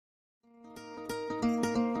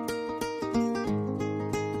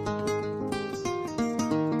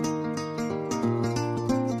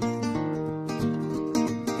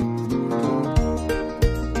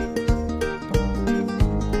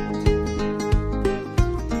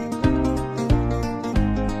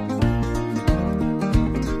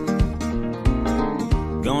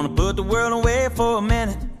world away for a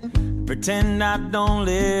minute, pretend I don't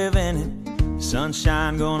live in it.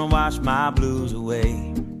 Sunshine gonna wash my blues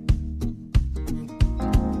away.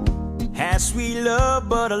 Had sweet love,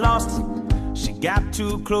 but I lost it. She got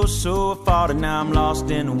too close, so I fought it. Now I'm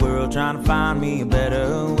lost in the world, trying to find me a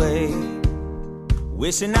better way.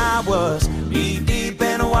 Wishing I was knee deep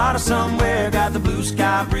in the water somewhere. Got the blue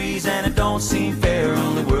sky breeze and it don't seem fair.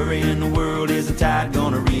 Only worry in the world is the tide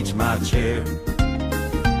gonna reach my chair.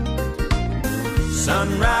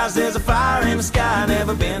 Sunrise, there's a fire in the sky.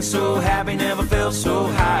 Never been so happy, never felt so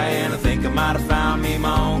high. And I think I might have found me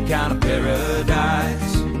my own kind of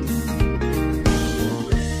paradise.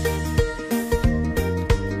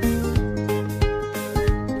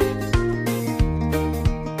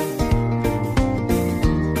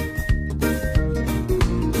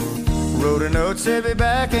 Wrote a note, said be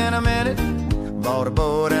back in a minute. Bought a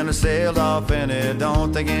boat and I sailed off in it.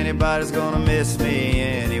 Don't think anybody's gonna miss me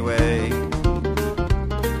anyway.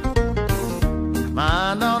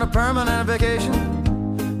 Mind on a permanent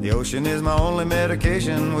vacation. The ocean is my only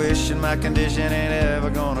medication. Wishing my condition ain't ever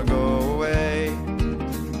gonna go away.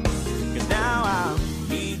 'Cause now I'm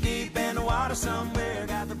knee deep in the water somewhere.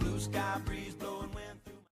 Got the blue sky.